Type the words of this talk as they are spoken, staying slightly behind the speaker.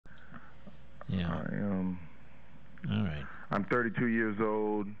Yeah. All right. I'm 32 years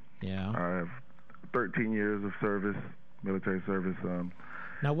old. Yeah. I have 13 years of service, military service.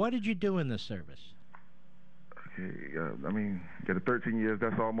 Now, what did you do in the service? Okay, the 13 years,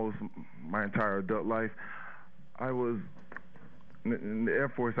 that's almost my entire adult life. I was, in the Air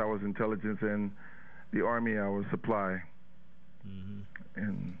Force, I was intelligence, and the Army, I was supply.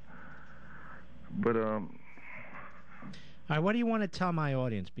 Mm-hmm. All right, what do you want to tell my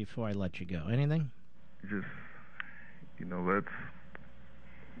audience before I let you go? Anything? Just, I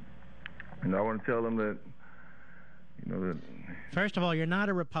want to tell them that, First of all, you're not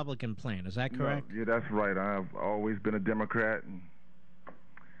a Republican plan. Is that correct? No, yeah, that's right. I've always been a Democrat.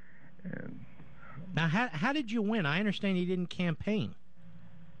 And now, how did you win? I understand you didn't campaign.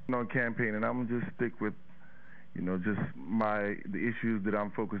 No campaign, and I'm going to just stick with, just the issues that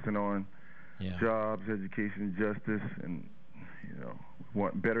I'm focusing on. Yeah. Jobs, education, justice, and,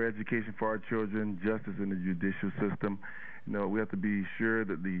 want better education for our children, justice in the judicial system. We have to be sure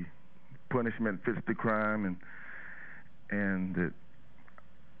that the punishment fits the crime, and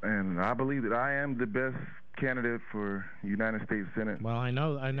I believe that I am the best candidate for United States Senate. Well, I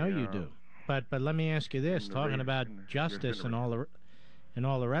know you do. But let me ask you this: talking about justice and all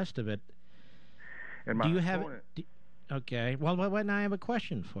the rest of it. And do you have? Okay. Well, now I have a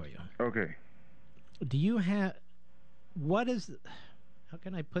question for you. Okay. Do you have? What is? How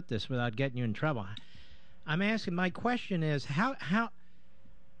can I put this without getting you in trouble? I'm asking. My question is how.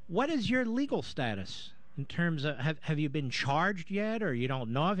 What is your legal status? In terms of, have you been charged yet, or you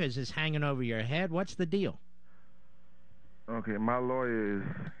don't know if is this hanging over your head? What's the deal? Okay, my lawyer is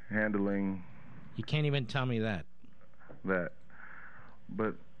handling. You can't even tell me that. But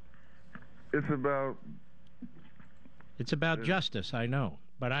it's about. It's about justice, I know,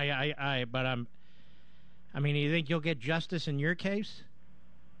 but do you think you'll get justice in your case?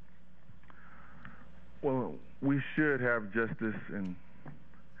 Well, we should have justice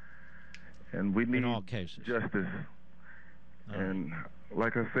and we need in all cases. Justice. And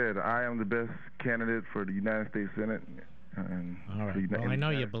like I said, I am the best candidate for the United States Senate. And all right. Well, I know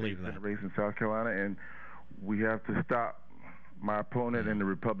you believe that. Race in South Carolina, and we have to stop my opponent and the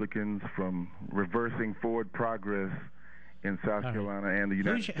Republicans from reversing forward progress in South Carolina and the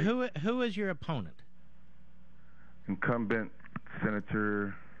United States. Who is your opponent? Incumbent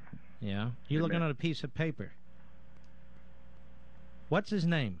Senator. Yeah. You're looking at a piece of paper. What's his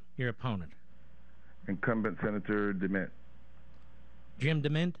name, your opponent? Incumbent Senator DeMint. Jim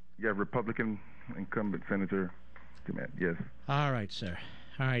DeMint? Yeah, Republican incumbent Senator DeMint, yes. All right, sir.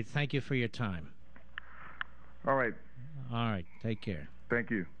 All right, thank you for your time. All right. All right, take care.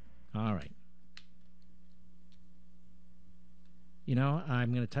 Thank you. All right.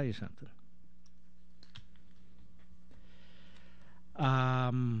 I'm going to tell you something.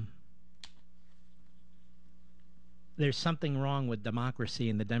 There's something wrong with democracy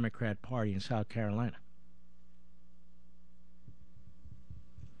in the Democrat Party in South Carolina.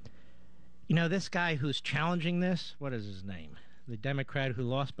 This guy who's challenging this, what is his name? The Democrat who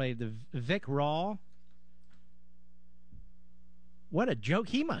lost by Vic Rawl. What a joke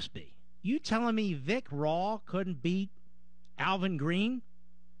he must be. You telling me Vic Rawl couldn't beat Alvin Greene?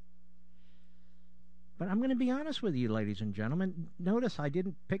 But I'm going to be honest with you, ladies and gentlemen. Notice I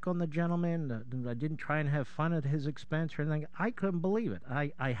didn't pick on the gentleman. I didn't try and have fun at his expense or anything. I couldn't believe it.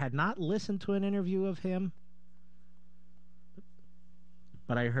 I had not listened to an interview of him.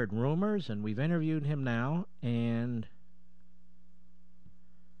 But I heard rumors, and we've interviewed him now. And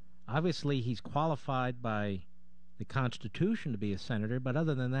obviously he's qualified by the Constitution to be a senator. But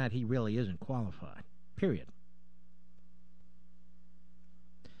other than that, he really isn't qualified. Period.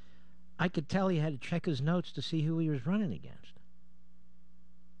 I could tell he had to check his notes to see who he was running against.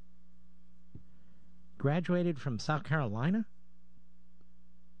 Graduated from South Carolina?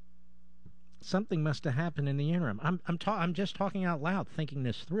 Something must have happened in the interim. I'm just talking out loud, thinking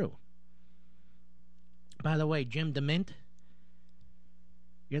this through. By the way, Jim DeMint,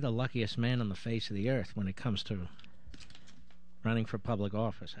 you're the luckiest man on the face of the earth when it comes to running for public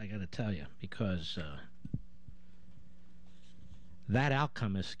office, I got to tell you, because that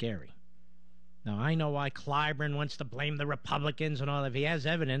outcome is scary. Now, I know why Clyburn wants to blame the Republicans and all. If he has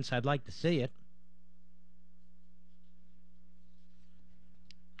evidence, I'd like to see it.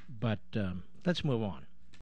 But let's move on.